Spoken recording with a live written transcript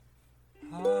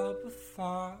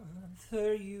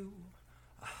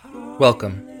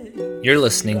Welcome. You're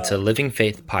listening to Living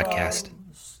Faith Podcast.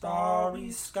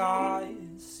 Starry skies,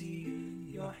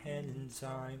 see your hand in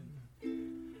time,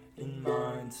 in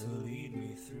mine to lead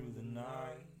me through the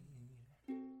night.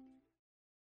 I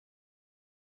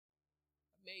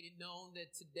made it known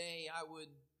that today I would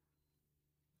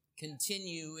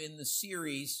continue in the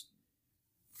series,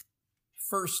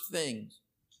 First Things.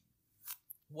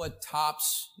 What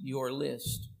tops your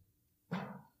list?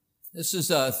 This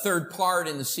is a third part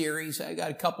in the series. I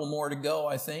got a couple more to go,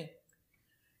 I think.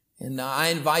 And I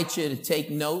invite you to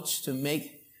take notes, to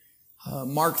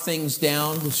mark things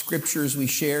down, the scriptures we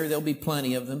share. There'll be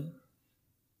plenty of them.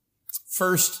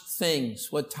 First things,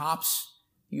 what tops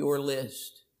your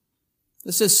list?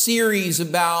 This is a series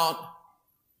about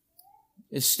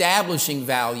establishing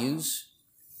values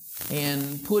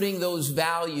and putting those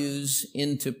values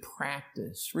into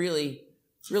practice. Really,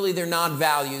 they're not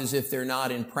values if they're not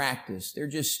in practice. They're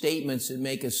just statements that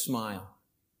make us smile.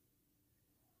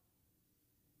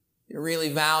 They're really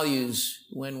values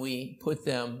when we put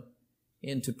them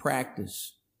into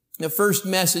practice. The first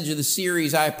message of the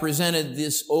series, I presented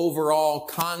this overall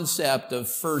concept of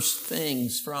first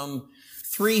things from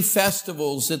 3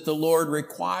 festivals that the Lord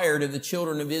required of the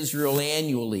children of Israel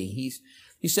annually.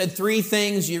 He said 3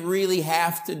 things you really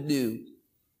have to do.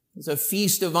 It's a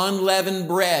feast of unleavened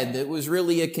bread that was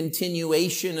really a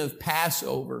continuation of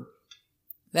Passover.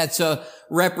 That's a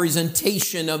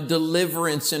representation of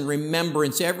deliverance and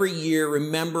remembrance. Every year,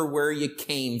 remember where you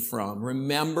came from.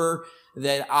 Remember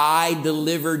that I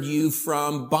delivered you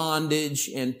from bondage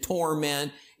and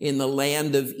torment in the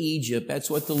land of Egypt. That's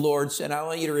what the Lord said. I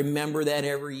want you to remember that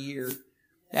every year.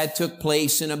 That took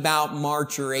place in about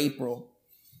March or April.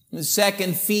 The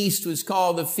second feast was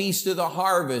called the Feast of the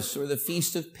Harvest, or the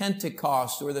Feast of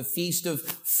Pentecost, or the Feast of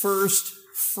First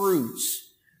Fruits.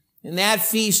 And that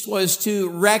feast was to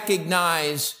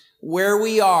recognize where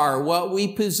we are, what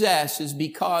we possess, is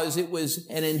because it was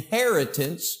an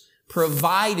inheritance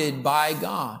provided by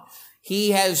God.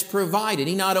 He has provided.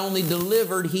 He not only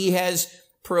delivered, He has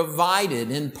provided.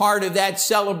 And part of that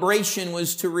celebration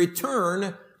was to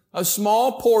return a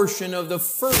small portion of the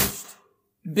first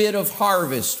bit of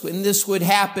harvest. When this would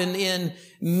happen in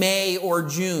May or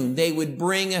June, they would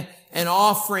bring an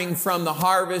offering from the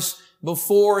harvest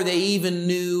before they even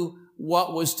knew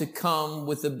what was to come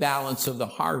with the balance of the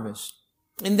harvest.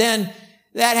 And then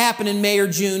that happened in May or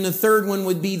June. The third one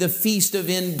would be the Feast of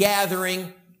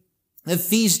Ingathering, the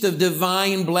Feast of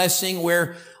Divine Blessing,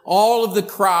 where all of the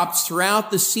crops throughout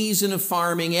the season of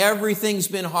farming, everything's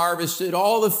been harvested,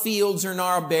 all the fields are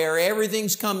now bare,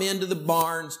 everything's come into the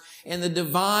barns, and the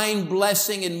divine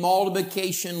blessing and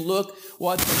multiplication, look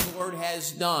what the Lord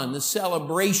has done, the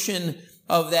celebration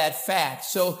of that fact.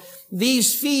 So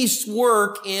these feasts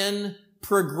work in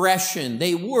progression.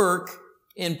 They work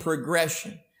in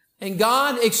progression. And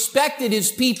God expected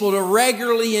His people to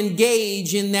regularly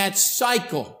engage in that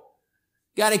cycle.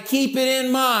 Got to keep it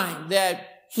in mind that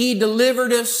He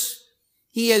delivered us.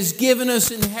 He has given us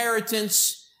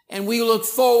inheritance, and we look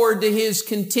forward to His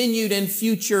continued and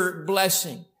future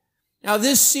blessing. Now,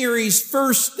 this series,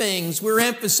 First Things, we're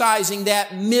emphasizing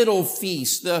that middle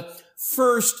feast, the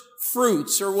first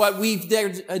fruits, or what we've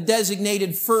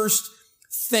designated first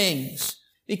things.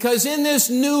 Because in this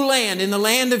new land, in the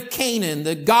land of Canaan,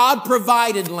 the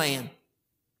God-provided land,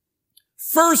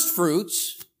 first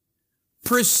fruits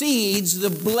precedes the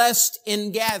blessed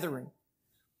ingathering.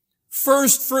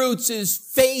 First fruits is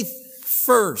faith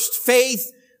first,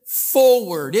 faith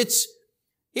forward.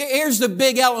 Here's the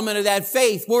big element of that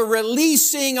faith. We're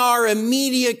releasing our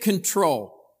immediate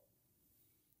control.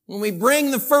 When we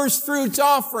bring the first fruits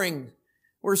offering,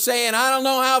 we're saying, I don't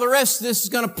know how the rest of this is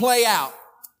going to play out,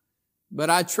 but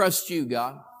I trust you,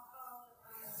 God.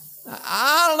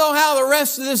 I don't know how the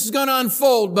rest of this is going to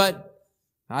unfold, but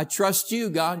I trust you,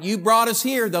 God. You brought us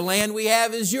here. The land we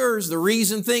have is yours. The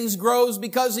reason things grow is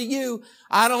because of you.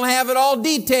 I don't have it all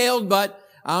detailed, but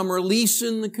I'm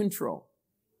releasing the control.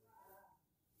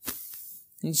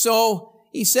 And so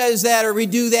he says that, or we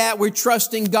do that, we're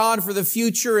trusting God for the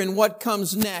future and what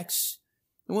comes next.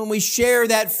 And when we share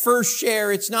that first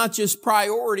share, it's not just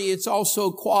priority, it's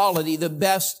also quality, the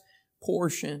best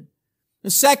portion. The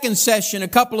second session, a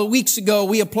couple of weeks ago,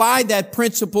 we applied that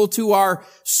principle to our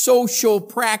social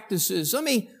practices. Let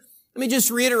me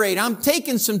just reiterate, I'm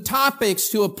taking some topics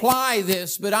to apply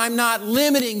this, but I'm not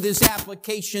limiting this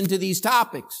application to these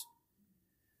topics.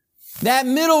 That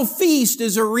middle feast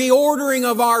is a reordering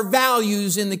of our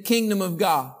values in the kingdom of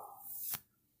God.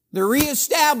 The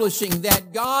reestablishing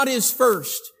that God is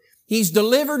first. He's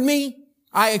delivered me.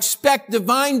 I expect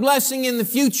divine blessing in the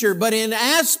future, but in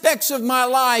aspects of my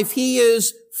life, He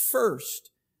is first.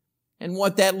 And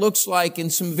what that looks like in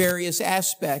some various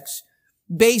aspects.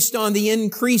 Based on the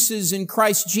increases in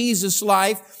Christ Jesus'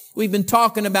 life, we've been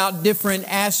talking about different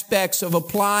aspects of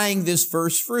applying this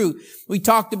first fruit. We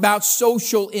talked about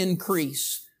social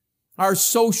increase, our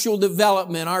social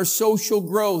development, our social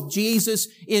growth. Jesus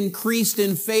increased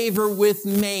in favor with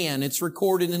man. It's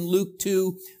recorded in Luke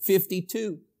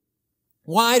 2:52.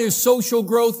 Why does social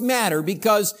growth matter?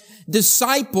 Because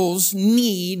disciples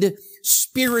need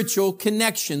spiritual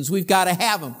connections. We've got to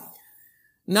have them.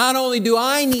 Not only do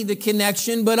I need the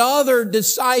connection, but other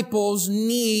disciples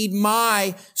need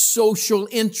my social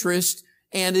interest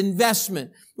and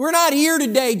investment. We're not here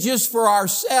today just for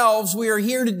ourselves. We are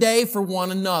here today for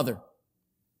one another.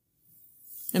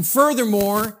 And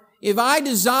furthermore, if I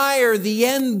desire the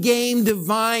end game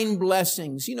divine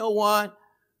blessings, you know what?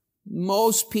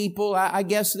 Most people, I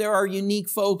guess there are unique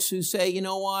folks who say, you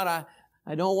know what?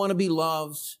 I don't want to be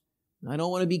loved. I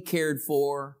don't want to be cared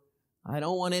for. I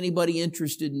don't want anybody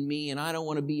interested in me, and I don't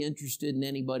want to be interested in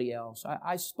anybody else.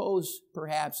 I suppose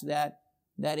perhaps that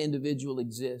individual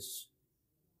exists.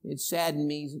 It saddened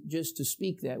me just to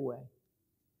speak that way.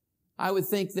 I would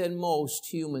think that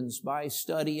most humans, by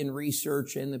study and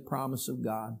research and the promise of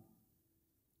God,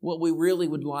 what we really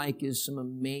would like is some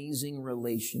amazing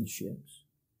relationships.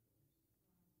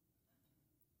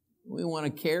 We want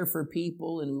to care for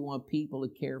people, and we want people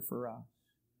to care for us.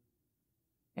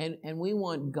 And we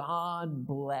want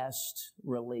God-blessed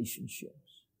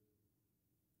relationships.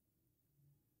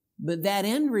 But that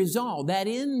end result, that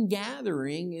end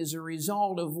gathering is a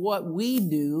result of what we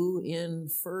do in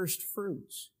first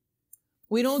fruits.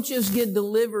 We don't just get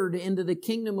delivered into the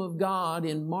kingdom of God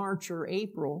in March or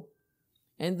April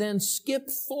and then skip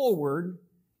forward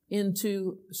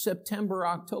into September,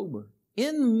 October.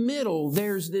 In the middle,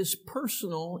 there's this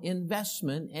personal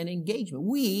investment and engagement.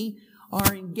 We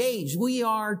are engaged. We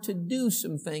are to do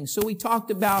some things. So we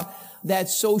talked about that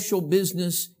social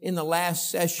business in the last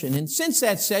session. And since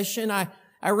that session, I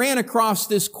ran across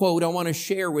this quote I want to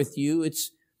share with you.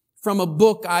 It's from a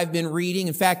book I've been reading.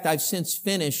 In fact, I've since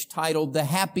finished, titled The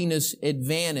Happiness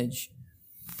Advantage.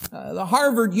 The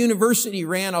Harvard University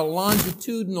ran a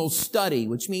longitudinal study,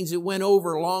 which means it went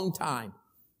over a long time,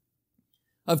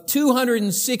 of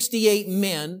 268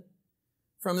 men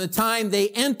from the time they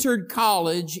entered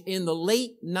college in the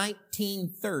late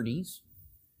 1930s.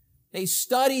 They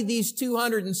studied these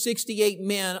 268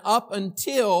 men up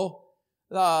until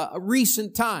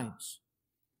recent times.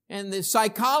 And the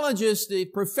psychologist, the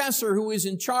professor who is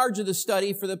in charge of the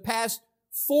study for the past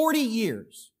 40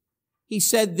 years, he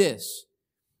said this: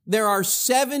 there are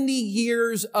 70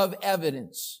 years of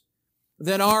evidence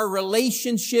that our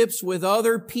relationships with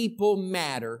other people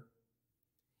matter,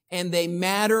 and they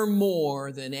matter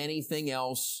more than anything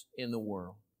else in the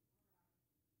world.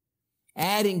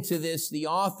 Adding to this, the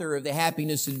author of The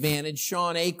Happiness Advantage,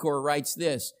 Sean Achor, writes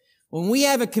this: when we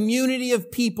have a community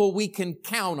of people we can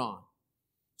count on,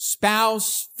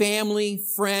 spouse, family,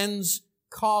 friends,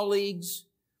 colleagues,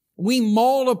 we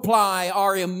multiply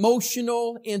our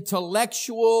emotional,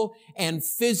 intellectual, and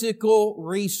physical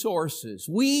resources.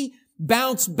 We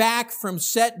bounce back from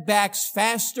setbacks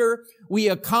faster, we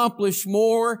accomplish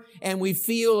more, and we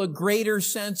feel a greater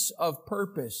sense of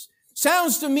purpose.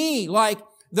 Sounds to me like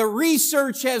the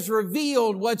research has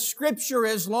revealed what Scripture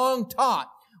has long taught.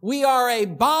 We are a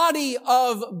body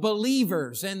of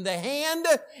believers, and the hand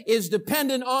is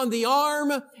dependent on the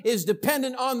arm, is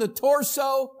dependent on the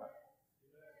torso.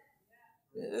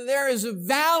 There is a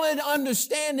valid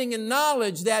understanding and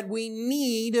knowledge that we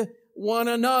need one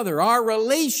another. Our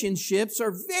relationships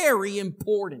are very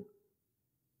important.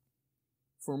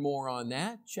 For more on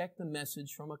that, check the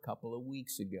message from a couple of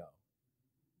weeks ago.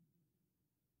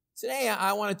 Today,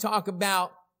 I want to talk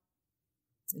about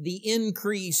the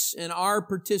increase in our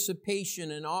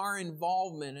participation and our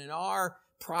involvement and our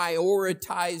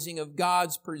prioritizing of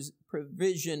God's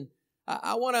provision.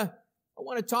 I want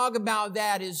to talk about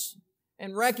that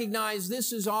and recognize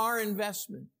this is our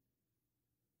investment.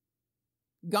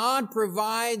 God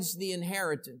provides the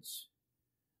inheritance,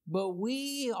 but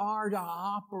we are to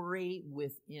operate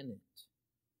within it.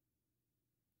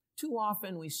 Too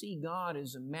often we see God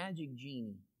as a magic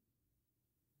genie.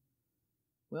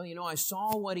 Well, I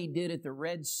saw what He did at the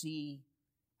Red Sea,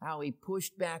 how He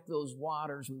pushed back those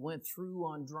waters. We went through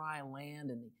on dry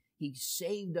land, and He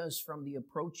saved us from the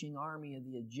approaching army of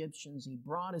the Egyptians. He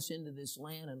brought us into this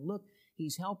land, and look,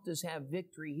 He's helped us have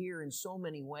victory here in so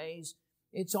many ways.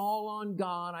 It's all on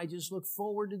God. I just look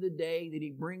forward to the day that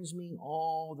He brings me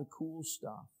all the cool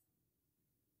stuff.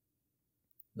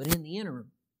 But in the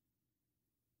interim,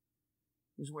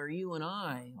 is where you and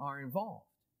I are involved.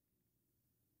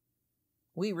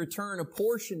 We return a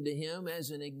portion to Him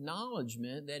as an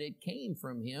acknowledgement that it came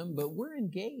from Him, but we're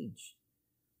engaged.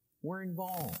 We're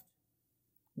involved.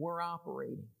 We're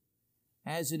operating.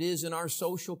 As it is in our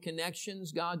social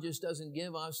connections, God just doesn't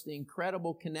give us the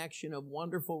incredible connection of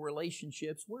wonderful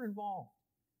relationships. We're involved.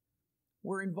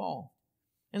 We're involved.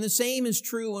 And the same is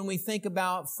true when we think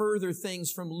about further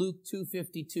things from Luke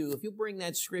 2:52. If you'll bring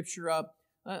that scripture up,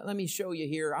 let me show you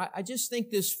here. I just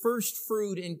think this first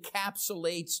fruit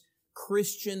encapsulates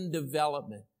Christian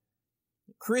development.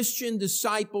 Christian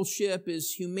discipleship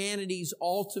is humanity's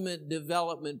ultimate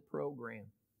development program.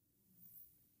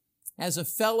 As a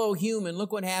fellow human,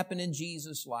 look what happened in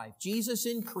Jesus' life. Jesus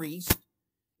increased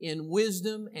in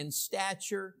wisdom and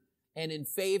stature and in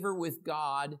favor with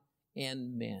God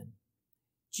and men.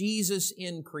 Jesus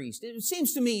increased. It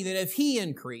seems to me that if He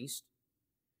increased,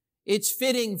 it's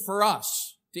fitting for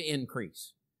us to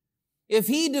increase. If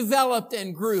He developed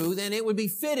and grew, then it would be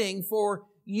fitting for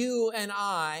you and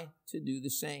I to do the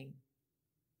same.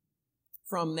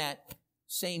 From that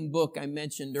same book I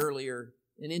mentioned earlier,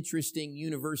 an interesting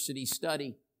university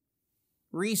study.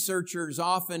 Researchers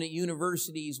often at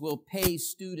universities will pay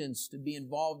students to be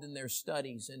involved in their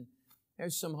studies, and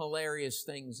there's some hilarious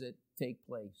things that take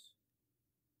place.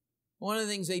 One of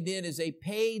the things they did is they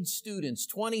paid students,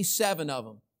 27 of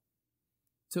them,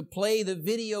 to play the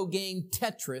video game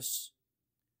Tetris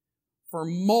for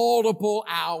multiple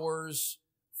hours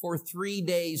for 3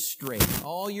 days straight.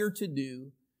 All you're to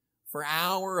do for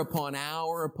hour upon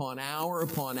hour upon hour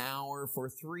upon hour for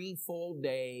 3 full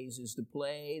days is to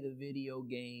play the video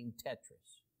game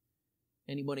Tetris.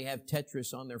 Anybody have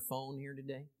Tetris on their phone here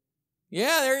today?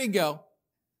 Yeah, there you go.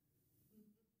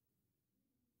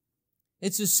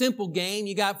 It's a simple game.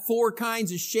 You got 4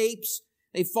 kinds of shapes.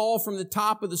 They fall from the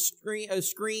top of the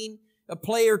screen. A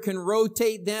player can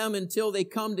rotate them until they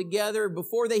come together.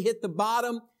 Before they hit the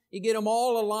bottom, you get them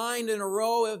all aligned in a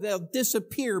row. They'll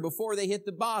disappear before they hit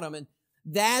the bottom. And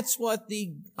that's what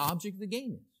the object of the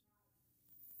game is.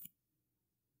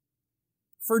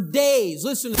 For days,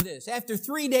 listen to this, after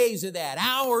 3 days of that,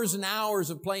 hours and hours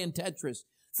of playing Tetris,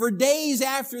 for days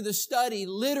after the study,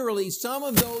 literally some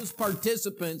of those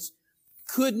participants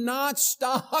could not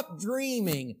stop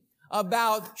dreaming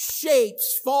about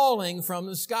shapes falling from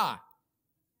the sky.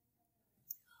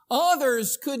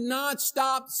 Others could not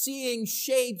stop seeing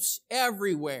shapes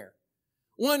everywhere.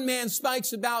 One man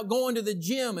speaks about going to the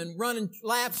gym and running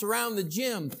laps around the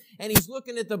gym, and he's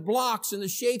looking at the blocks and the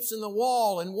shapes in the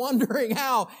wall and wondering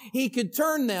how he could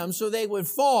turn them so they would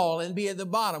fall and be at the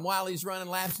bottom while he's running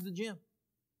laps at the gym.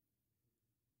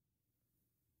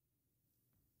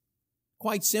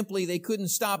 Quite simply, they couldn't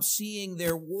stop seeing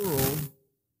their world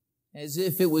as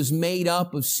if it was made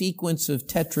up of sequence of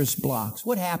Tetris blocks.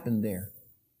 What happened there?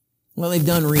 Well, they've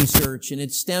done research, and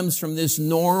it stems from this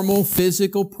normal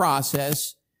physical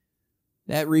process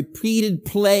that repeated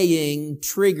playing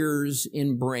triggers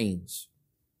in brains.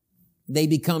 They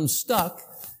become stuck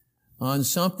on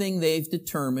something they've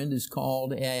determined is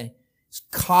called a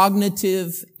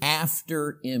cognitive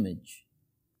after-image.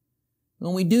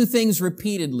 When we do things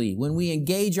repeatedly, when we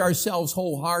engage ourselves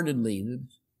wholeheartedly,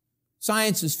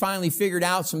 science has finally figured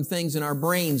out some things in our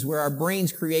brains where our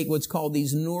brains create what's called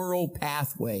these neural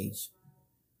pathways.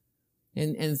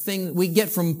 And we get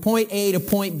from point A to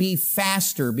point B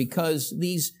faster because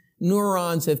these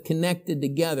neurons have connected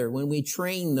together when we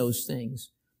train those things.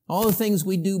 All the things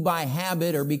we do by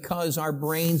habit are because our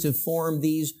brains have formed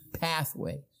these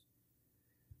pathways.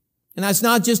 And that's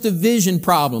not just a vision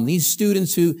problem. These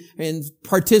students and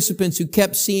participants who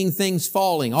kept seeing things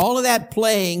falling, all of that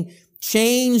playing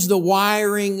changed the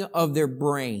wiring of their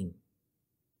brain.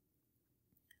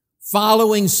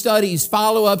 Follow-up studies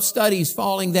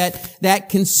following that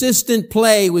consistent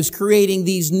play was creating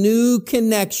these new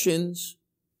connections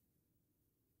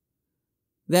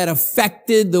that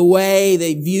affected the way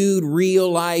they viewed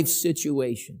real life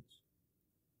situations.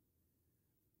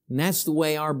 And that's the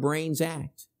way our brains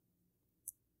act.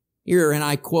 Here, and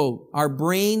I quote, "Our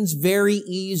brains very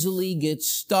easily get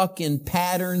stuck in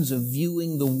patterns of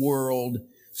viewing the world,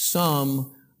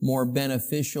 some more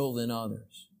beneficial than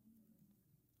others."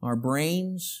 Our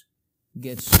brains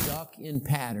get stuck in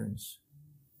patterns,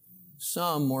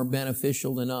 some more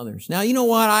beneficial than others. Now, you know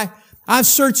what? I've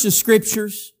searched the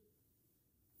scriptures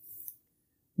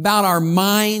about our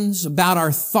minds, about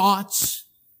our thoughts,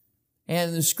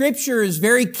 and the scripture is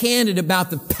very candid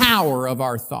about the power of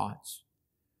our thoughts.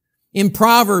 In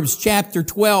Proverbs chapter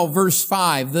 12, verse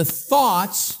 5, "The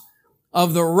thoughts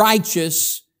of the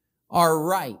righteous are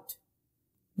right,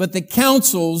 but the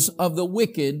counsels of the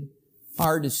wicked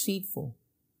are deceitful."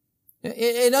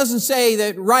 It doesn't say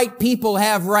that right people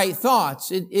have right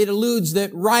thoughts. It alludes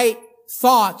that right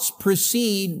thoughts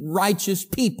precede righteous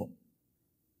people.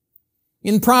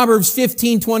 In Proverbs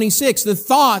 15:26, the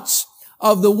thoughts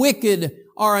of the wicked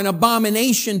are an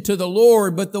abomination to the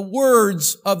Lord, but the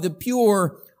words of the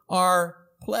pure are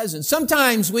pleasant.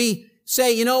 Sometimes we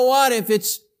say, you know what, if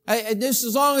it's this,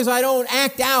 as long as I don't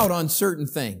act out on certain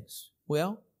things.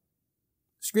 Well,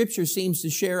 Scripture seems to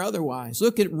share otherwise.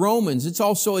 Look at Romans. It's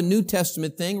also a New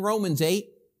Testament thing. Romans 8.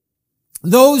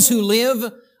 Those who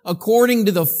live according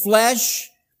to the flesh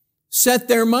set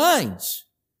their minds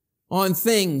on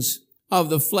things of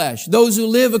the flesh. Those who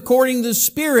live according to the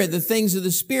Spirit, the things of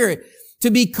the Spirit. To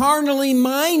be carnally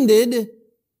minded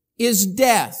is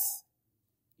death.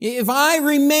 If I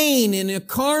remain in a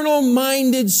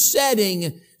carnal-minded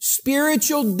setting,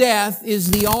 spiritual death is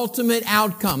the ultimate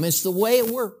outcome. It's the way it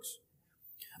works.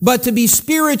 But to be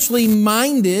spiritually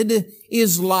minded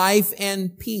is life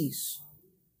and peace.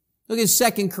 Look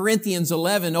at 2 Corinthians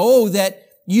 11. Oh, that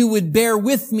you would bear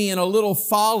with me in a little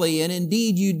folly, and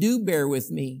indeed you do bear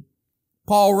with me.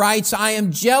 Paul writes, I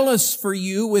am jealous for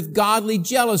you with godly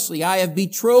jealousy. I have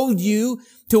betrothed you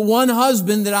to one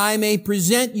husband that I may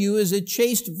present you as a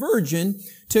chaste virgin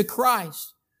to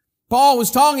Christ. Paul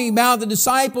was talking about the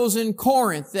disciples in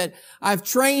Corinth, that I've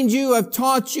trained you, I've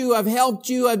taught you, I've helped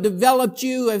you, I've developed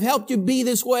you, I've helped you be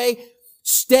this way.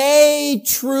 Stay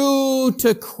true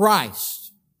to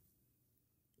Christ.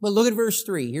 But look at verse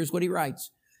 3. Here's what he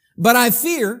writes. But I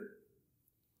fear,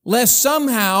 lest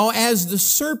somehow, as the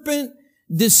serpent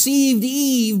deceived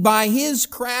Eve by his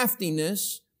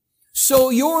craftiness, so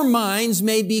your minds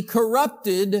may be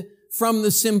corrupted from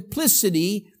the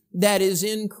simplicity that is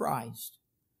in Christ.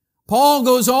 Paul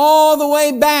goes all the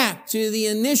way back to the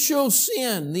initial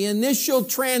sin, the initial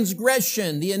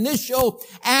transgression, the initial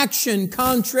action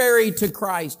contrary to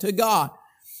Christ, to God.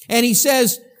 And he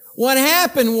says, what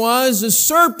happened was the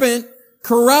serpent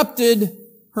corrupted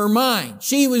her mind.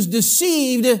 She was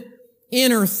deceived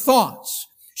in her thoughts.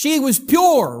 She was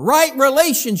pure, right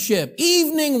relationship,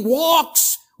 evening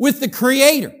walks with the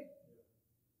Creator.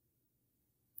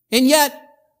 And yet,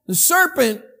 the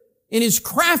serpent, in his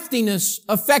craftiness,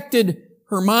 affected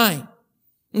her mind.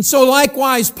 And so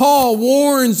likewise, Paul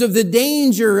warns of the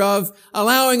danger of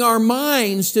allowing our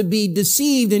minds to be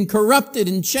deceived and corrupted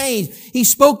and changed. He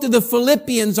spoke to the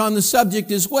Philippians on the subject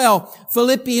as well.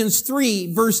 Philippians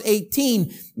 3, verse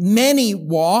 18, many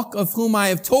walk, of whom I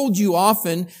have told you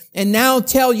often, and now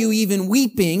tell you even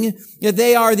weeping, that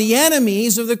they are the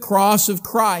enemies of the cross of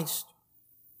Christ,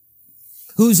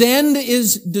 whose end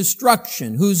is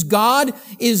destruction, whose God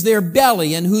is their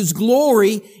belly, and whose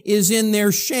glory is in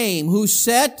their shame, who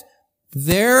set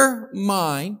their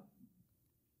mind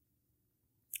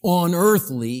on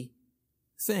earthly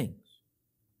things.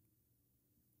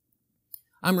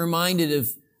 I'm reminded of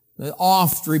the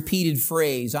oft-repeated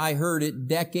phrase. I heard it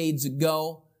decades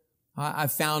ago. I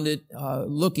found it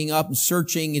looking up and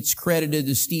searching. It's credited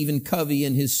to Stephen Covey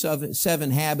in his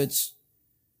 7 Habits.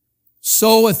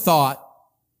 Sow a thought,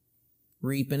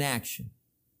 reap an action.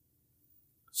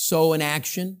 Sow an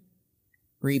action,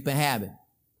 reap a habit.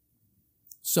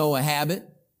 Sow a habit,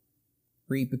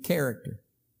 reap a character.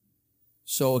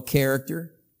 Sow a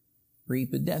character,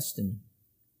 reap a destiny.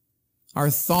 Our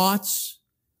thoughts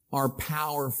are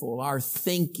powerful. Our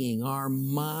thinking, our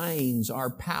minds are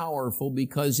powerful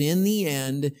because in the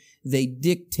end, they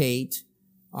dictate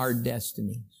our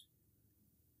destinies.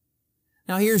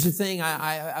 Now here's the thing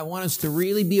I want us to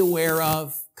really be aware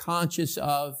of, conscious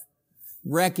of,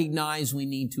 recognize we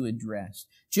need to address.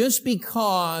 Just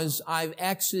because I've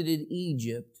exited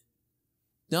Egypt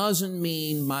doesn't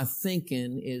mean my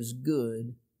thinking is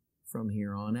good from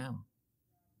here on out.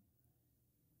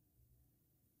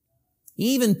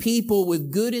 Even people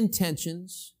with good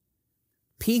intentions,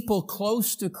 people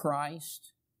close to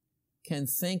Christ, can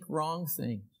think wrong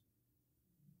things.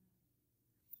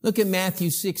 Look at Matthew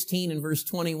 16 and verse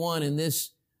 21 in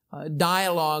this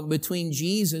dialogue between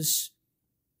Jesus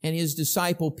and his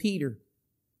disciple Peter.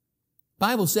 The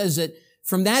Bible says that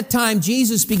from that time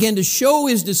Jesus began to show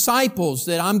his disciples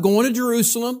that I'm going to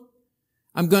Jerusalem.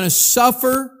 I'm going to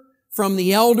suffer from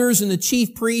the elders and the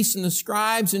chief priests and the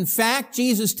scribes. In fact,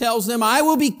 Jesus tells them, I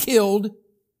will be killed,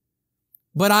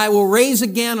 but I will rise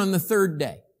again on the third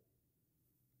day.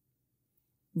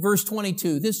 Verse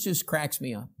 22, this just cracks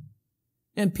me up.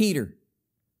 And Peter,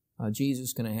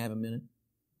 Jesus, can I have a minute?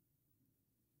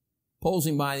 Pulls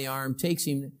him by the arm, takes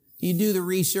him. You do the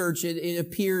research, it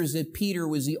appears that Peter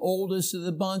was the oldest of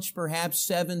the bunch, perhaps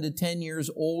 7 to 10 years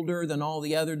older than all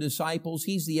the other disciples.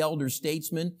 He's the elder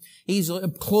statesman. He's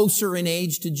closer in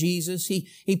age to Jesus.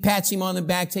 He pats him on the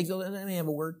back, let me have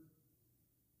a word.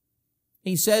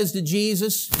 He says to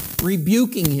Jesus,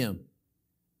 rebuking him.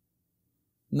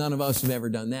 None of us have ever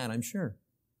done that, I'm sure.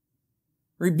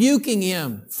 Rebuking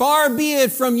him. Far be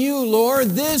it from you, Lord,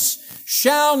 this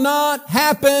shall not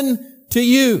happen to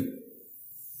you.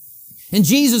 And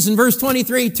Jesus in verse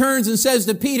 23 turns and says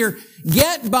to Peter,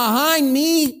 get behind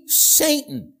me,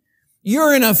 Satan.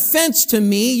 You're an offense to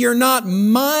me. You're not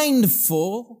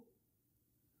mindful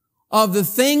of the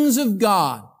things of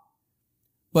God,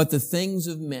 but the things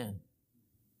of men.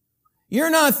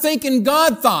 You're not thinking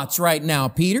God thoughts right now,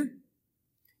 Peter.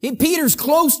 Peter's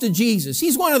close to Jesus.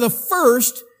 He's one of the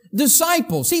first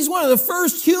disciples. He's one of the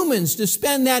first humans to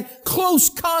spend that close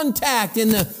contact in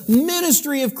the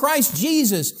ministry of Christ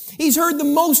Jesus. He's heard the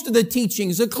most of the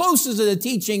teachings, the closest of the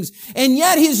teachings, and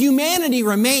yet his humanity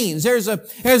remains. There's a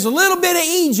little bit of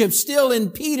Egypt still in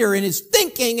Peter, and his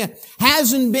thinking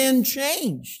hasn't been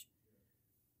changed.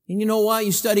 And you know why?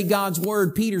 You study God's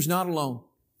Word, Peter's not alone.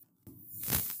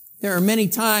 There are many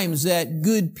times that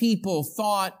good people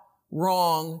thought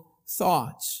wrong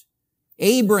thoughts.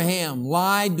 Abraham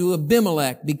lied to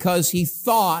Abimelech because he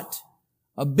thought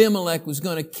Abimelech was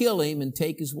going to kill him and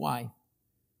take his wife.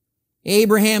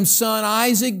 Abraham's son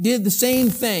Isaac did the same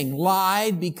thing,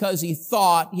 lied because he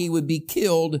thought he would be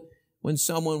killed when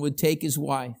someone would take his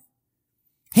wife.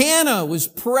 Hannah was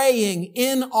praying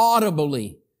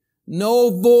inaudibly.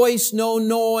 No voice, no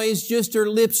noise, just her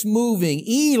lips moving.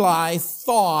 Eli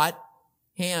thought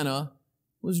Hannah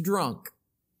was drunk.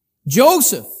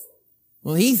 Joseph,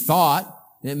 well, he thought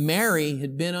that Mary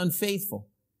had been unfaithful.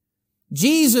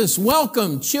 Jesus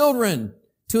welcomed children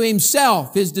to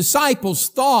himself. His disciples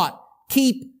thought,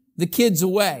 keep the kids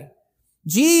away.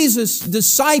 Jesus'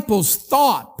 disciples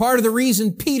thought, part of the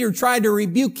reason Peter tried to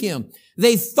rebuke him,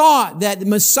 they thought that the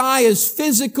Messiah's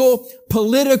physical,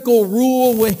 political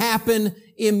rule would happen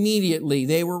immediately.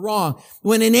 They were wrong.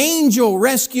 When an angel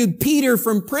rescued Peter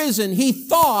from prison, he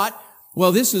thought,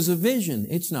 well, this is a vision.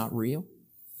 It's not real.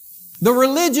 The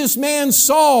religious man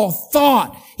Saul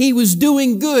thought he was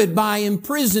doing good by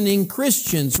imprisoning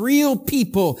Christians, real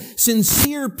people,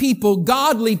 sincere people,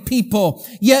 godly people,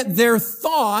 yet their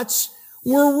thoughts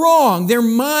were wrong. Their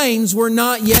minds were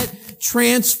not yet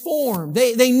transformed.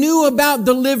 They knew about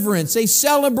deliverance. They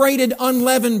celebrated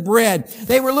unleavened bread.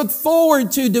 They were looked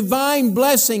forward to divine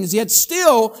blessings, yet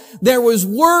still there was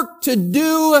work to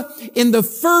do in the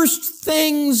first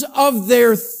things of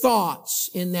their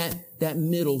thoughts in that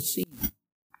middle season.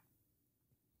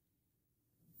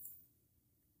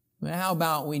 Well, how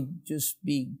about we just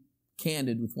be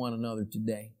candid with one another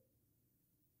today?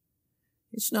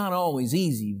 It's not always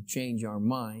easy to change our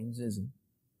minds, is it?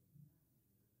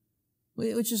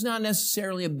 Which is not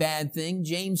necessarily a bad thing.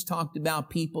 James talked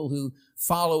about people who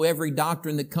follow every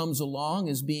doctrine that comes along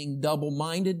as being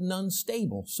double-minded and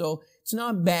unstable. So it's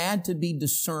not bad to be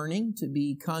discerning, to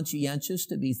be conscientious,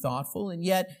 to be thoughtful, and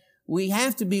yet we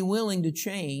have to be willing to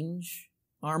change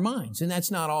our minds, and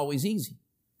that's not always easy.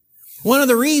 One of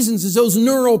the reasons is those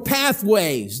neural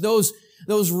pathways, those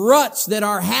ruts that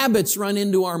our habits run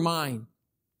into our mind.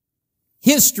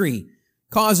 History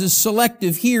causes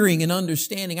selective hearing and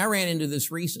understanding. I ran into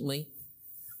this recently.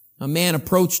 A man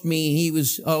approached me. He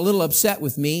was a little upset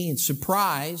with me and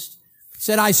surprised.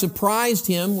 Said I surprised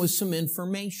him with some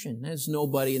information. There's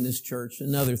nobody in this church.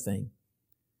 Another thing.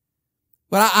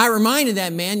 But I reminded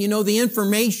that man, the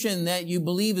information that you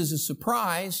believe is a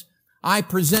surprise, I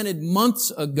presented months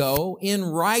ago in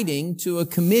writing to a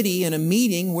committee in a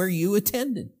meeting where you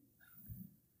attended.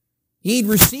 He'd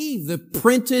received the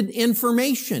printed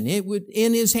information. It would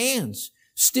in his hands.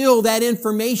 Still, that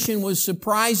information was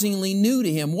surprisingly new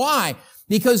to him. Why?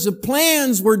 Because the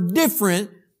plans were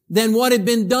different than what had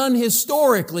been done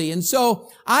historically. And so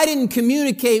I didn't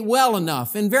communicate well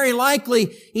enough. And very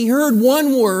likely he heard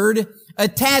one word,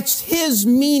 attached his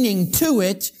meaning to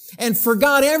it, and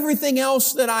forgot everything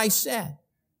else that I said.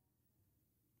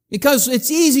 Because it's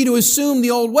easy to assume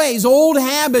the old ways. Old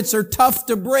habits are tough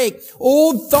to break.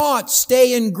 Old thoughts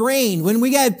stay ingrained. When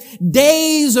we have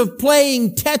days of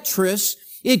playing Tetris,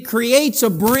 it creates a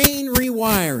brain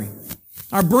rewiring.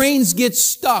 Our brains get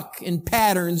stuck in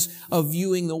patterns of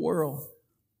viewing the world.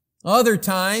 Other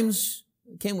times,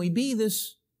 can we be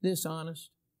this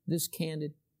honest, this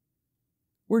candid?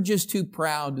 We're just too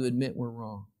proud to admit we're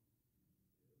wrong.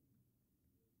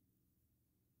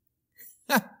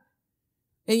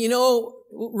 And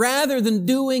rather than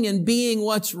doing and being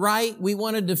what's right, we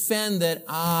want to defend that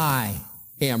I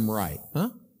am right.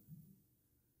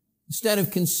 Instead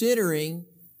of considering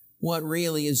what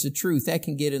really is the truth, that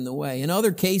can get in the way. In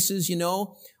other cases,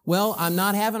 I'm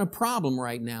not having a problem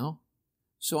right now,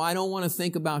 so I don't want to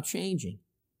think about changing.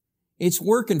 It's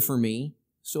working for me,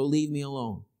 so leave me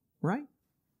alone. Right?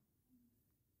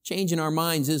 Changing our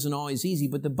minds isn't always easy,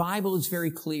 but the Bible is very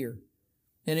clear.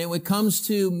 And when it comes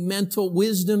to mental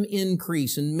wisdom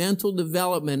increase and mental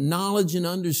development, knowledge and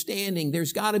understanding,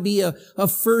 there's got to be a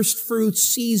first fruits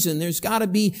season. There's got to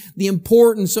be the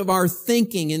importance of our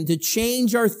thinking and to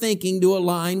change our thinking to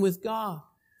align with God.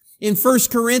 In 1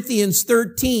 Corinthians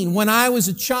 13, when I was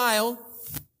a child,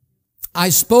 I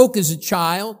spoke as a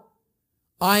child,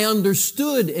 I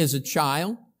understood as a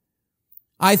child,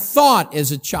 I thought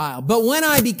as a child. But when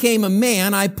I became a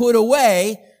man, I put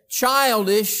away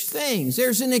childish things.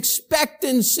 There's an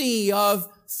expectancy of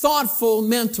thoughtful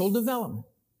mental development.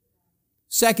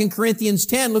 2 Corinthians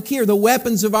 10, look here, the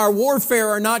weapons of our warfare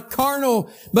are not carnal,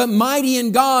 but mighty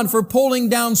in God for pulling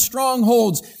down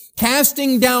strongholds,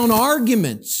 casting down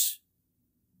arguments,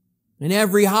 and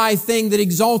every high thing that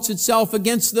exalts itself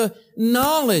against the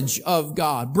knowledge of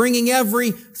God, bringing every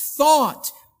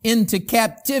thought into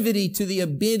captivity to the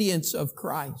obedience of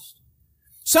Christ.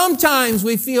 Sometimes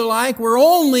we feel like we're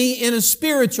only in a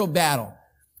spiritual battle.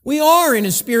 We are in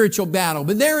a spiritual battle,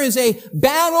 but there is a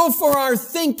battle for our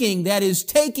thinking that is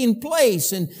taking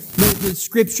place, and the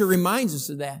Scripture reminds us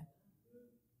of that.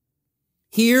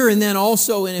 Here and then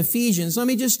also in Ephesians, let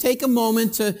me just take a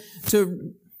moment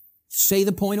to say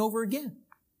the point over again.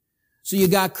 So you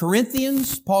got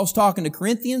Corinthians, Paul's talking to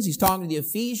Corinthians, he's talking to the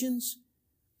Ephesians.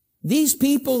 These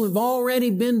people have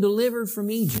already been delivered from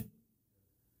Egypt.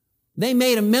 They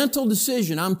made a mental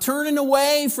decision. I'm turning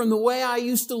away from the way I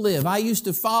used to live. I used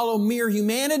to follow mere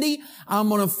humanity. I'm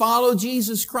going to follow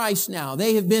Jesus Christ now.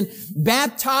 They have been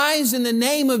baptized in the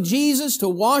name of Jesus to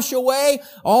wash away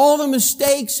all the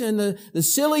mistakes and the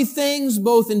silly things,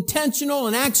 both intentional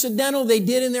and accidental, they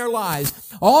did in their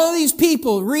lives. All of these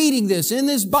people reading this in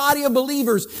this body of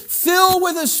believers, filled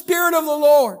with the Spirit of the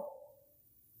Lord,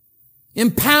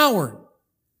 empowered,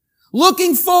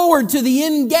 looking forward to the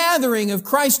ingathering of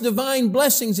Christ's divine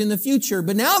blessings in the future,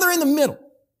 but now they're in the middle.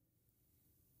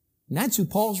 And that's who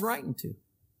Paul's writing to.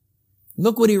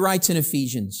 Look what he writes in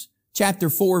Ephesians chapter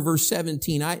 4, verse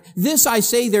 17. This I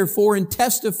say therefore and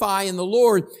testify in the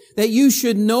Lord that you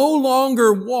should no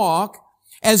longer walk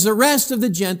as the rest of the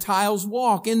Gentiles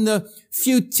walk, in the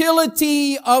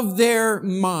futility of their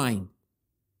mind,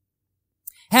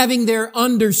 having their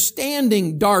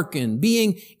understanding darkened,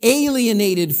 being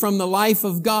alienated from the life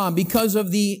of God because of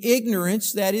the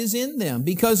ignorance that is in them,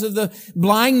 because of the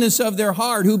blindness of their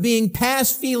heart, who being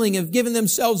past feeling have given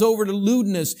themselves over to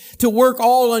lewdness, to work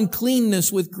all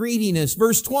uncleanness with greediness.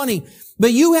 Verse 20,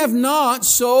 but you have not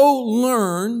so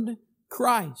learned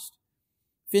Christ.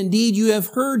 If indeed you have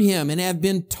heard him and have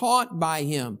been taught by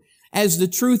him, as the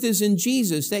truth is in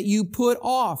Jesus, that you put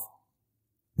off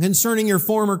concerning your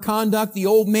former conduct, the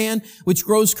old man, which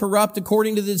grows corrupt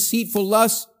according to the deceitful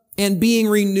lusts, and being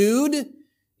renewed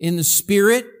in the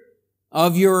spirit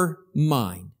of your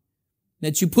mind.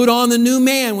 That you put on the new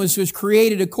man, which was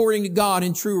created according to God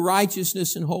in true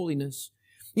righteousness and holiness.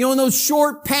 You know, in those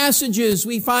short passages,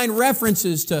 we find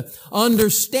references to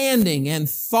understanding and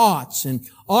thoughts and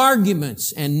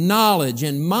arguments and knowledge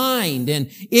and mind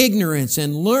and ignorance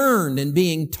and learned and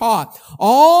being taught.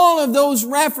 All of those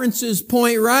references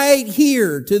point right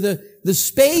here to the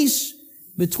space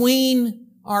between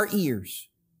our ears.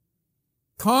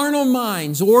 Carnal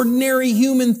minds, ordinary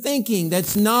human thinking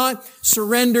that's not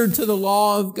surrendered to the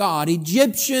law of God.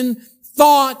 Egyptian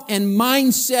thought and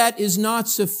mindset is not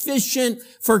sufficient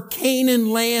for Canaan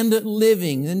land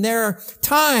living. And there are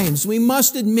times, we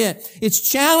must admit, it's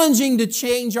challenging to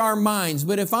change our minds.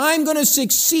 But if I'm going to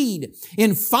succeed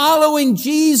in following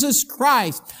Jesus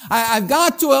Christ, I've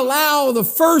got to allow the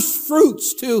first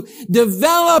fruits to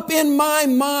develop in my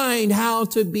mind how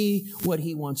to be what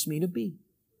He wants me to be.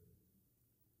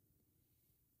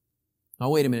 Now,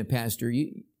 wait a minute, Pastor.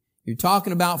 You're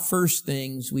talking about first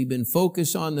things. We've been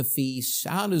focused on the feasts.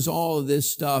 How does all of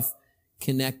this stuff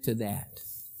connect to that?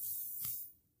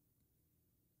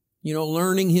 You know,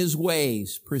 learning His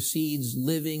ways precedes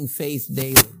living faith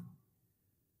daily.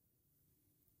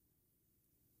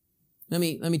 Let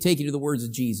me take you to the words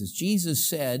of Jesus. Jesus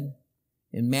said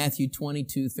in Matthew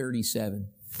 22:37,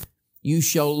 you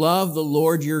shall love the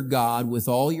Lord your God with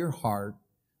all your heart,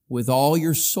 with all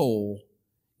your soul,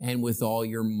 and with all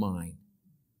your mind.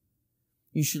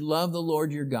 You should love the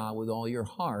Lord your God with all your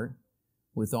heart,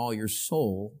 with all your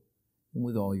soul, and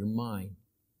with all your mind.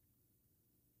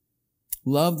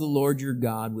 Love the Lord your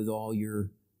God with all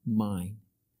your mind.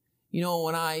 You know,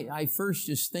 when I first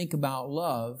just think about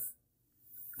love,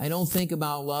 I don't think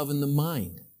about love in the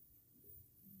mind.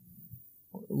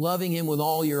 Loving Him with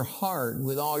all your heart,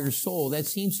 with all your soul, that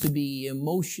seems to be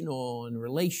emotional and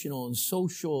relational and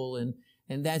social, and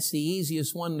that's the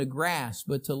easiest one to grasp.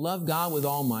 But to love God with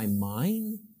all my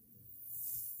mind,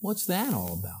 What's that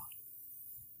all about?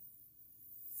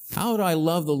 How do I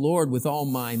love the Lord with all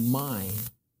my mind?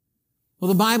 Well,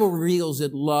 the Bible reveals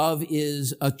that love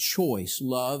is a choice.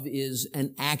 Love is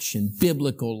an action,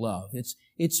 biblical love.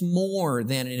 It's more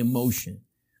than an emotion.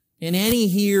 And any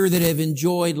here that have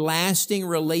enjoyed lasting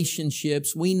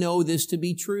relationships, we know this to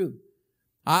be true.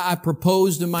 I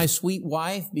proposed to my sweet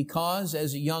wife because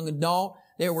as a young adult,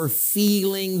 there were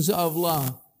feelings of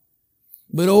love.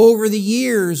 But over the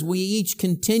years, we each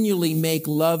continually make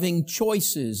loving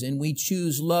choices and we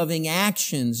choose loving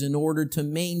actions in order to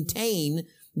maintain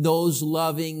those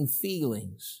loving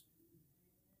feelings.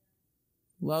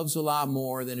 Love's a lot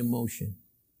more than emotion.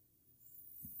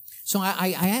 So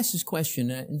I asked this question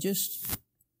and just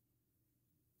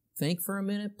think for a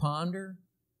minute, ponder,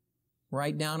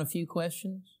 write down a few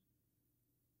questions.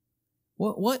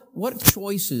 What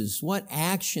choices, what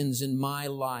actions in my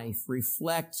life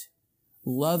reflect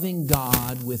loving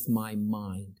God with my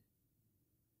mind?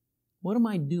 What am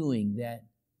I doing that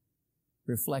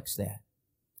reflects that?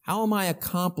 How am I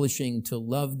accomplishing to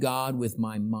love God with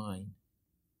my mind?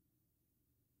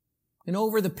 And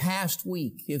over the past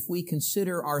week, if we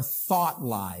consider our thought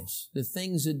lives, the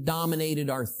things that dominated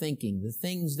our thinking, the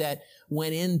things that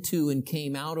went into and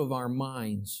came out of our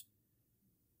minds,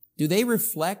 do they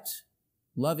reflect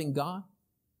loving God?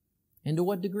 And to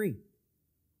what degree?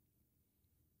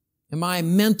 And my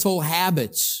mental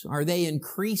habits, are they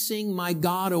increasing my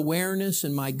God awareness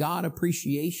and my God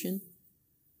appreciation?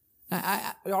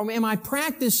 Am I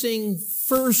practicing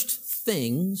first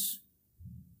things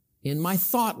in my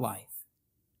thought life?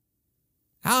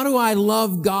 How do I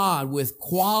love God with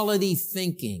quality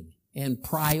thinking and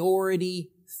priority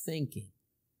thinking?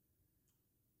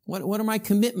 What are my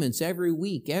commitments every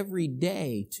week, every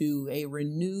day to a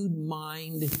renewed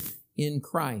mind in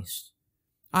Christ?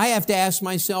 I have to ask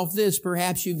myself this,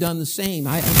 perhaps you've done the same.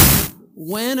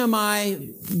 When am I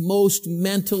most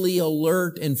mentally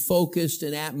alert and focused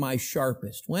and at my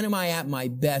sharpest? When am I at my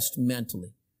best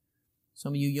mentally?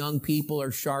 Some of you young people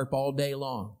are sharp all day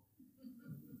long.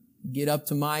 Get up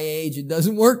to my age, it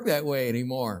doesn't work that way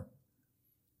anymore.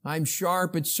 I'm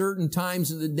sharp at certain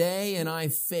times of the day and I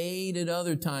fade at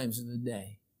other times of the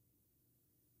day.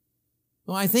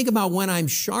 Well, I think about when I'm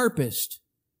sharpest,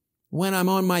 when I'm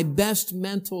on my best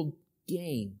mental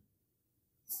game.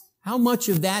 How much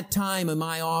of that time am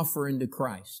I offering to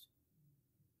Christ?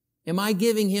 Am I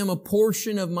giving Him a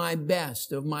portion of my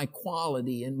best, of my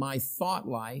quality and my thought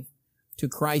life to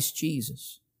Christ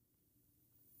Jesus?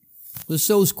 With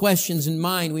those questions in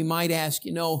mind, we might ask,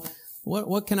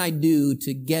 what can I do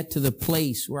to get to the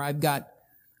place where I've got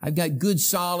good,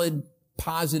 solid,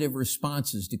 positive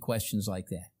responses to questions like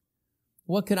that?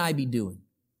 What could I be doing?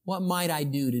 What might I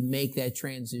do to make that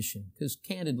transition? Because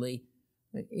candidly,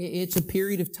 it's a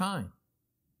period of time.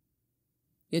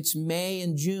 It's May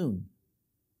and June.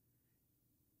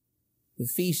 The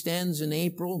feast ends in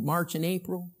April, March and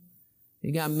April.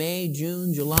 You got May,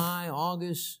 June, July,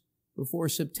 August, before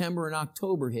September and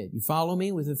October hit. You follow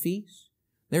me with the feast?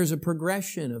 There's a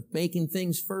progression of making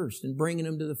things first and bringing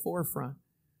them to the forefront.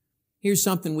 Here's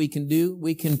something we can do.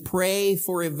 We can pray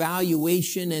for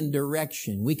evaluation and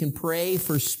direction. We can pray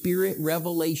for spirit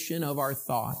revelation of our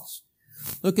thoughts.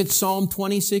 Look at Psalm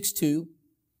 26:2.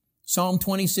 Psalm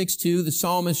 26:2, the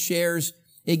psalmist shares,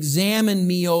 "Examine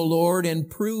me, O Lord, and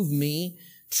prove me.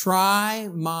 Try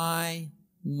my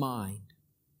mind."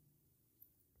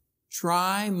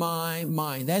 Try my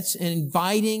mind. That's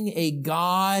inviting a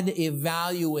God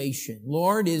evaluation.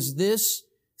 Lord, is this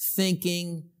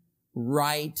thinking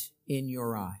right in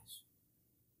your eyes?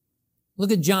 Look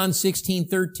at John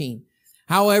 16:13.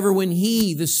 However, when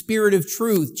He, the Spirit of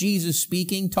truth, Jesus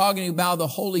speaking, talking about the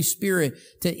Holy Spirit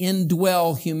to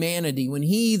indwell humanity, when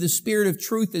He, the Spirit of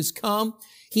truth, has come,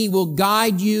 He will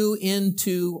guide you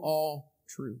into all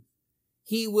truth.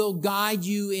 He will guide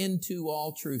you into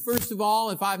all truth. First of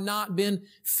all, if I've not been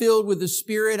filled with the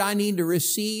Spirit, I need to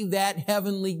receive that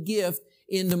heavenly gift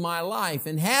into my life.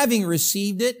 And having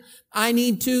received it, I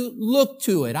need to look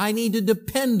to it. I need to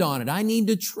depend on it. I need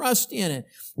to trust in it.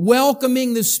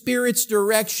 Welcoming the Spirit's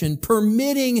direction,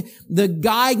 permitting the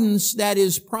guidance that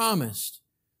is promised.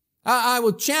 I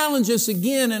will challenge us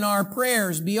again in our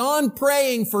prayers, beyond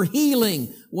praying for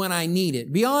healing when I need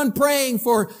it, beyond praying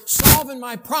for solving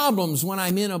my problems when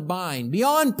I'm in a bind,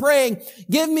 beyond praying,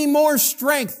 give me more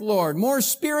strength, Lord, more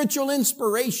spiritual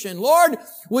inspiration. Lord,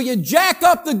 will you jack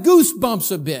up the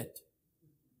goosebumps a bit?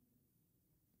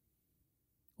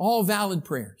 All valid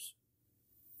prayers.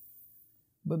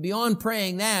 But beyond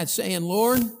praying that, saying,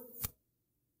 Lord,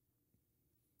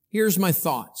 here's my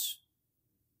thoughts.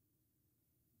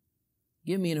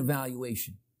 Give me an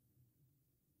evaluation.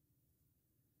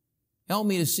 Help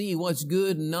me to see what's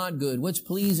good and not good, what's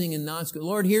pleasing and not good.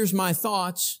 Lord, here's my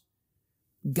thoughts.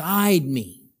 Guide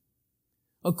me.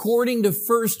 According to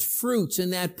first fruits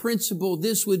and that principle,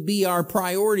 this would be our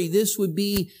priority. This would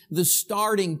be the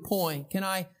starting point. Can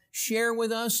I share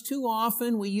with us? Too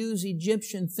often we use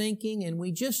Egyptian thinking and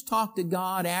we just talk to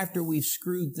God after we've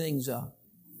screwed things up.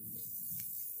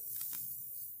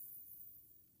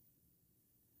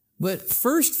 But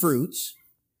first fruits,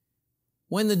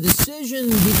 when the decision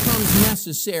becomes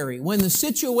necessary, when the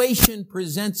situation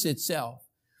presents itself,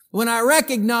 when I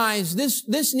recognize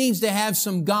this needs to have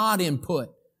some God input,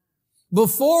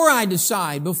 before I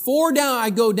decide, before I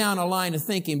go down a line of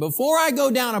thinking, before I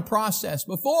go down a process,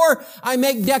 before I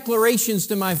make declarations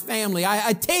to my family,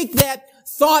 I take that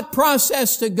thought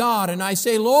process to God and I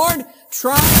say, Lord,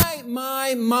 try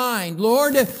my mind.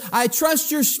 Lord, I trust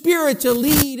your Spirit to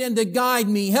lead and to guide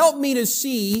me. Help me to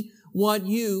see what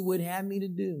you would have me to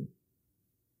do.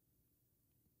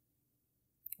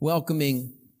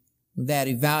 Welcoming that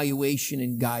evaluation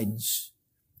and guidance.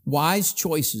 Wise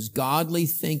choices, godly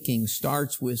thinking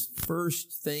starts with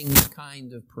first things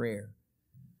kind of prayer.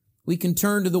 We can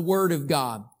turn to the Word of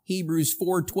God. Hebrews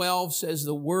 4:12 says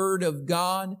the Word of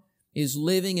God is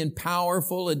living and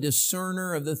powerful, a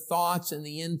discerner of the thoughts and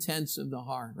the intents of the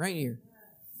heart. Right here.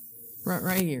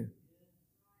 Right here.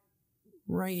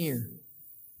 Right here.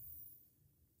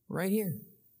 Right here.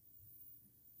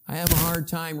 I have a hard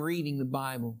time reading the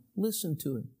Bible. Listen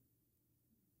to it.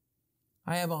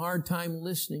 I have a hard time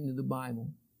listening to the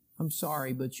Bible. I'm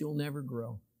sorry, but you'll never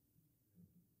grow.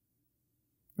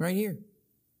 Right here.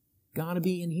 Gotta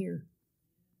be in here.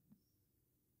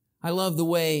 I love the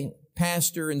way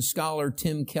pastor and scholar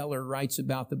Tim Keller writes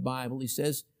about the Bible. He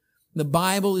says, the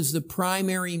Bible is the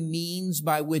primary means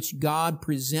by which God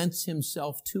presents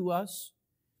Himself to us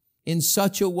in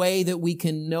such a way that we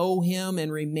can know Him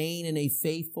and remain in a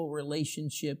faithful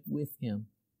relationship with Him.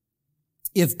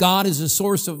 If God is a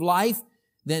source of life,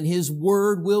 then His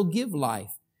Word will give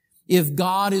life. If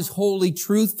God is wholly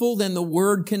truthful, then the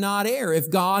Word cannot err. If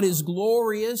God is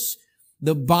glorious,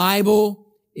 the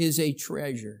Bible is a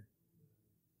treasure.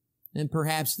 And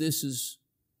perhaps this is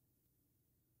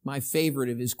my favorite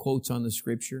of his quotes on the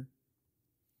Scripture.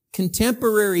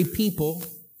 Contemporary people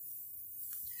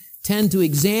tend to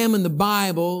examine the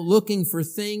Bible looking for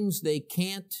things they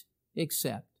can't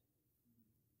accept.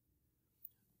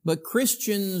 But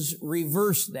Christians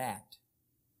reverse that.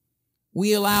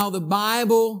 We allow the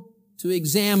Bible to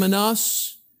examine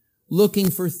us looking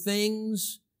for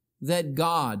things that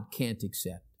God can't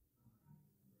accept.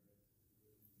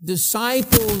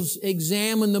 Disciples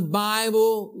examine the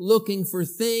Bible looking for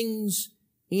things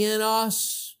in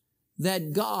us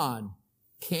that God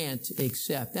can't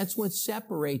accept. That's what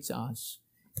separates us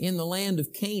in the land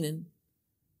of Canaan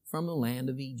from the land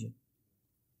of Egypt.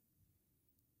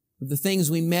 The things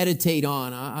we meditate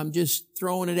on, I'm just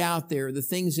throwing it out there, the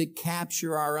things that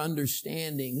capture our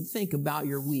understanding. Think about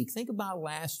your week. Think about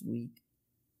last week.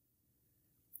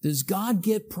 Does God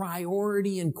get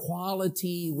priority and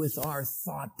quality with our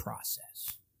thought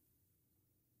process?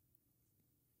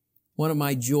 One of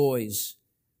my joys,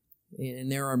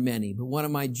 and there are many, but one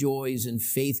of my joys in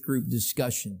faith group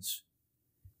discussions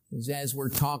is as we're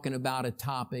talking about a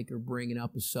topic or bringing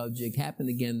up a subject, happened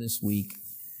again this week,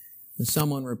 and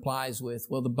someone replies with,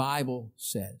 well, the Bible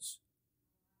says.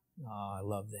 Oh, I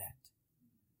love that.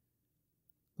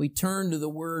 We turn to the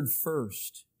Word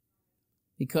first,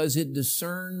 because it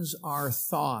discerns our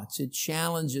thoughts. It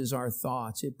challenges our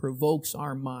thoughts. It provokes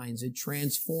our minds. It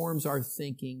transforms our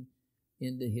thinking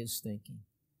into His thinking.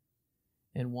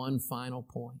 And one final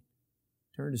point.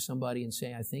 Turn to somebody and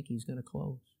say, I think he's going to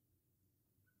close.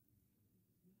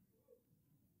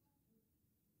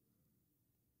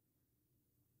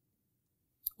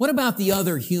 What about the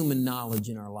other human knowledge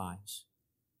in our lives?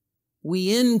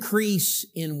 We increase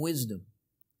in wisdom.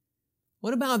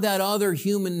 What about that other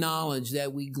human knowledge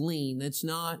that we glean that's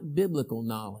not biblical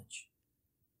knowledge?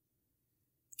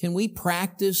 Can we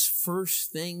practice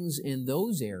first things in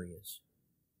those areas?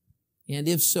 And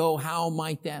if so, how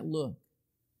might that look?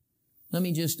 Let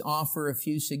me just offer a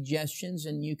few suggestions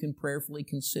and you can prayerfully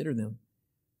consider them.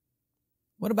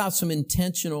 What about some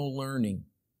intentional learning?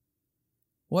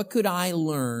 What could I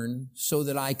learn so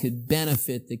that I could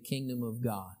benefit the kingdom of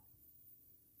God?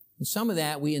 And some of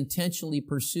that we intentionally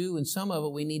pursue, and some of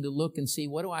it we need to look and see,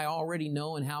 what do I already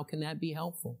know and how can that be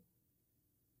helpful?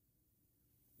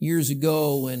 Years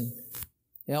ago when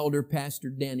Elder Pastor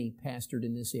Denny pastored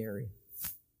in this area,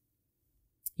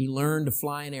 he learned to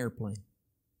fly an airplane.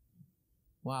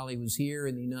 While he was here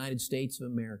in the United States of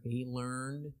America, he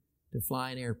learned to fly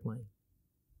an airplane.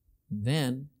 And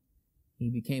then he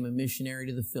became a missionary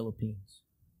to the Philippines.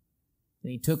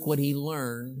 And he took what he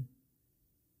learned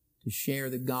to share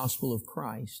the gospel of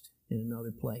Christ in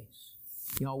another place.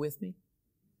 Y'all with me?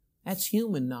 That's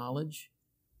human knowledge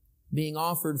being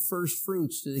offered first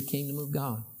fruits to the kingdom of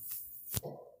God.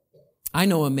 I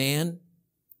know a man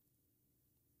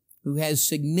who has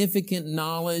significant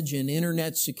knowledge in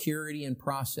internet security and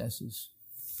processes.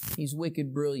 He's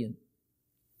wicked brilliant.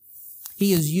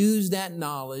 He has used that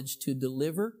knowledge to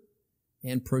deliver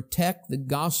and protect the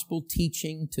gospel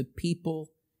teaching to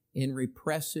people in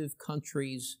repressive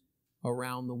countries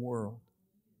around the world.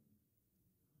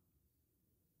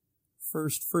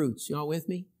 First fruits. Y'all with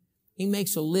me? He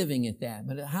makes a living at that.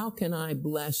 But how can I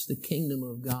bless the kingdom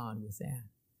of God with that?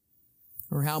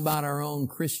 Or how about our own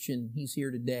Christian? He's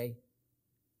here today.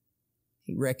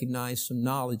 He recognized some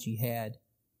knowledge he had.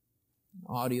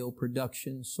 Audio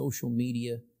production, social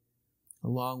media,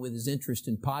 along with his interest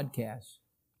in podcasts.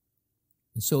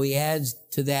 And so he adds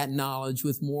to that knowledge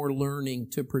with more learning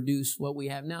to produce what we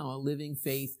have now, a Living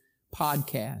Faith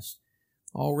podcast,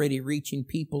 already reaching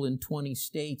people in 20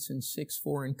 states and 6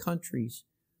 foreign countries.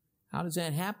 How does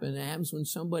that happen? It happens when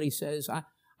somebody says,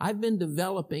 I've been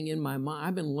developing in my mind,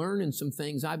 I've been learning some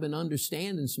things, I've been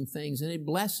understanding some things, and it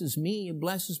blesses me, it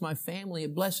blesses my family,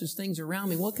 it blesses things around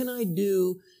me. What can I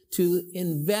do to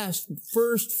invest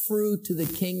first fruit to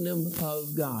the kingdom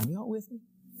of God? Y'all with me?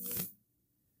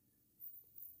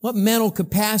 What mental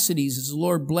capacities has the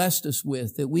Lord blessed us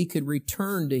with that we could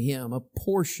return to Him, a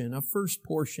first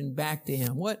portion back to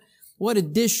Him? What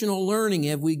additional learning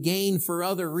have we gained for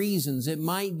other reasons? It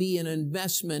might be an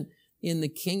investment in the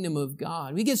kingdom of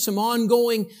God. We get some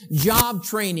ongoing job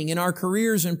training in our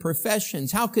careers and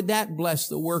professions. How could that bless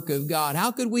the work of God? How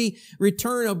could we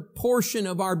return a portion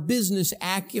of our business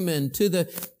acumen to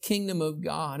the kingdom of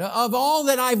God? Of all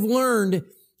that I've learned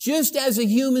just as a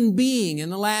human being in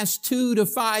the last 2 to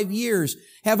 5 years,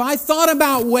 have I thought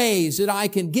about ways that I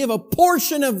can give a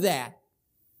portion of that,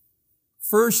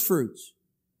 first fruits,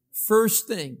 first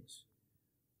things,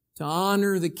 to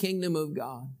honor the kingdom of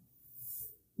God,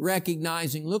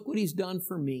 recognizing, look what He's done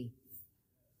for me.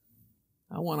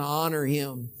 I want to honor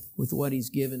Him with what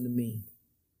He's given to me.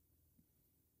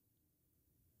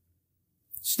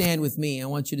 Stand with me. I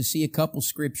want you to see a couple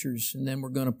scriptures, and then we're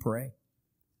going to pray.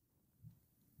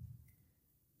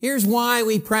 Here's why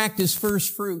we practice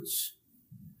first fruits.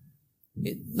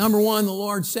 Number one, the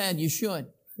Lord said you should.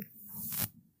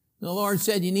 The Lord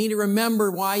said you need to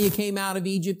remember why you came out of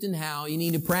Egypt and how. You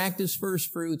need to practice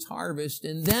first fruits, harvest,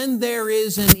 and then there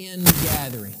is an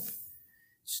ingathering.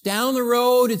 It's down the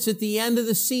road, it's at the end of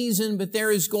the season, but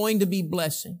there is going to be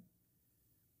blessing.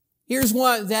 Here's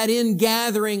what that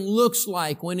ingathering looks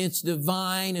like when it's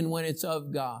divine and when it's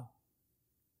of God.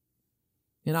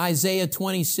 In Isaiah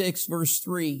 26, verse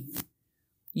 3,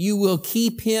 you will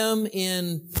keep him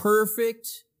in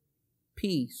perfect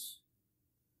peace,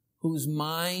 whose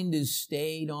mind is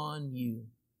stayed on you.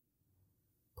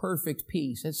 Perfect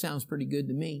peace. That sounds pretty good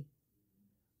to me.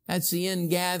 That's the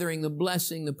ingathering, the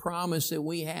blessing, the promise that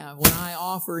we have. When I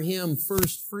offer Him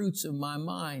first fruits of my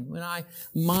mind, when my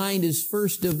mind is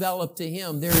first developed to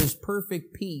Him, there is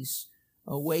perfect peace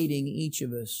awaiting each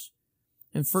of us.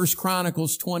 In 1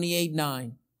 Chronicles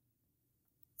 28:9,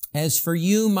 as for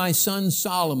you, my son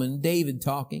Solomon, David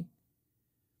talking,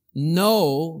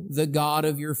 know the God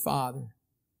of your father.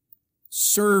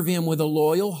 Serve Him with a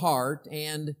loyal heart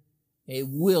and a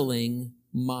willing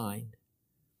mind.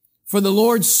 For the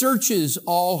Lord searches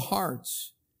all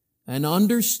hearts and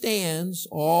understands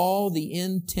all the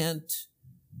intent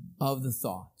of the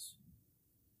thoughts.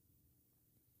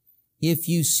 If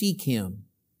you seek Him,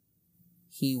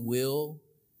 He will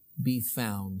be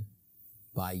found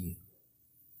by you.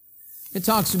 It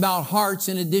talks about hearts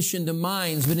in addition to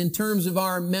minds, but in terms of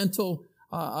our mental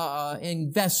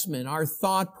investment, our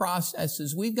thought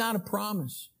processes, we've got a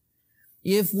promise.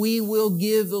 If we will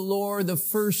give the Lord the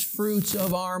first fruits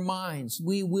of our minds,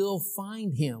 we will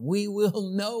find Him. We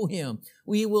will know Him.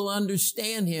 We will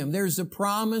understand Him. There's a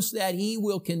promise that He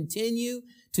will continue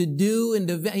to do and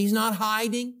develop. He's not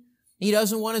hiding. He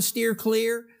doesn't want to steer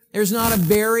clear. There's not a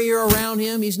barrier around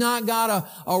Him. He's not got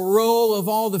a row of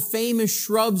all the famous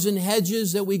shrubs and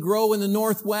hedges that we grow in the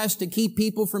Northwest to keep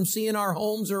people from seeing our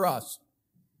homes or us.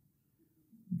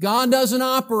 God doesn't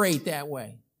operate that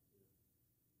way.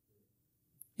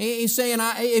 He's saying,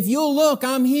 if you'll look,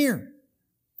 I'm here.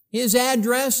 His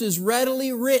address is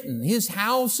readily written. His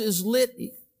house is lit.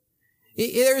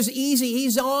 There's easy.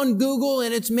 He's on Google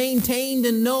and it's maintained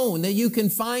and known that you can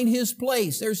find His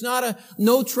place. There's not a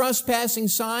no trespassing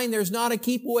sign. There's not a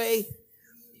keep away.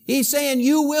 He's saying,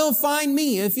 you will find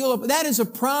me if you'll. That is a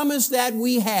promise that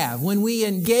we have. When we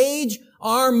engage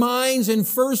our minds in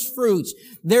first fruits,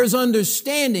 there's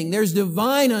understanding, there's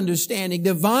divine understanding,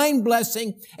 divine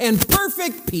blessing, and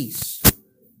perfect peace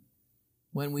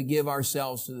when we give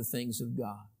ourselves to the things of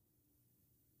God.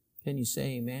 Can you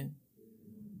say amen?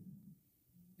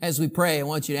 As we pray, I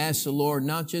want you to ask the Lord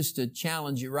not just to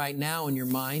challenge you right now in your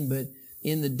mind, but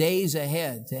in the days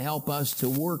ahead to help us to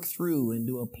work through and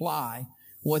to apply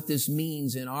what this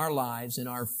means in our lives, in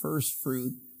our first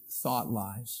fruit thought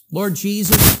lives. Lord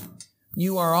Jesus,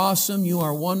 you are awesome. You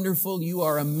are wonderful. You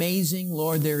are amazing.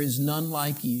 Lord, there is none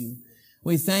like you.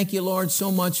 We thank you, Lord,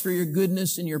 so much for your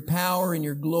goodness and your power and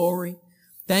your glory.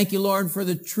 Thank you, Lord, for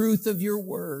the truth of your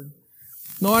word.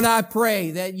 Lord, I pray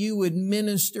that you would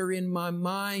minister in my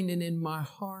mind and in my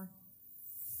heart.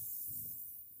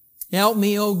 Help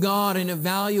me, O God, in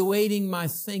evaluating my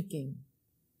thinking.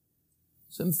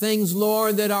 Some things,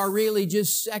 Lord, that are really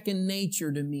just second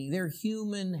nature to me. They're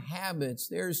human habits.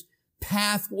 There's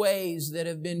pathways that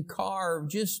have been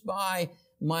carved just by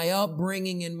my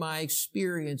upbringing and my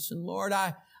experience. And Lord,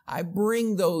 I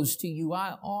bring those to you.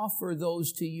 I offer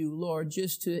those to you, Lord,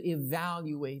 just to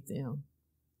evaluate them.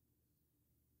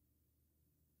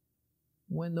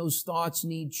 When those thoughts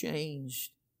need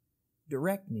changed,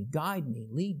 direct me, guide me,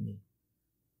 lead me.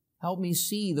 Help me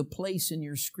see the place in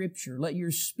your Scripture. Let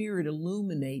your Spirit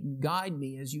illuminate and guide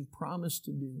me as you've promised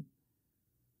to do.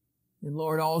 And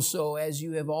Lord, also, as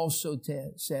you have also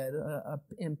said,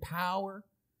 empower.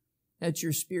 Let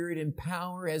your Spirit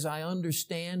empower as I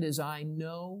understand, as I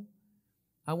know.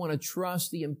 I want to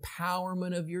trust the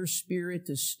empowerment of your Spirit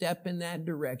to step in that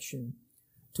direction,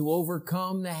 to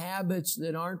overcome the habits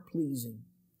that aren't pleasing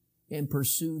and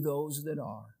pursue those that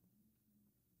are.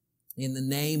 In the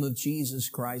name of Jesus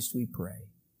Christ we pray.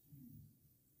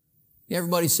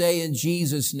 Everybody say, in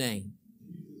Jesus' name.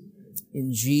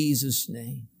 In Jesus'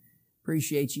 name.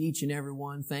 Appreciate you each and every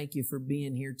one. Thank you for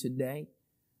being here today.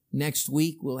 Next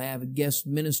week, we'll have a guest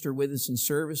minister with us in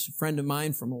service, a friend of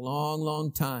mine from a long,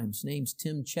 long time. His name's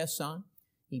Tim Chesson.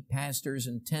 He pastors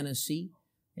in Tennessee,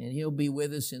 and he'll be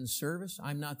with us in service.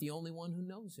 I'm not the only one who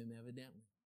knows him, evidently.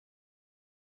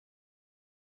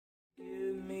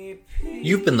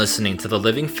 You've been listening to the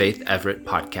Living Faith Everett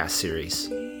podcast series.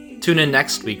 Tune in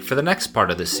next week for the next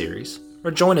part of this series, or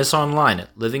join us online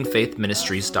at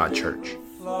livingfaithministries.church.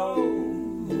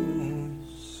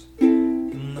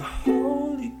 In the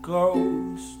Holy Ghost.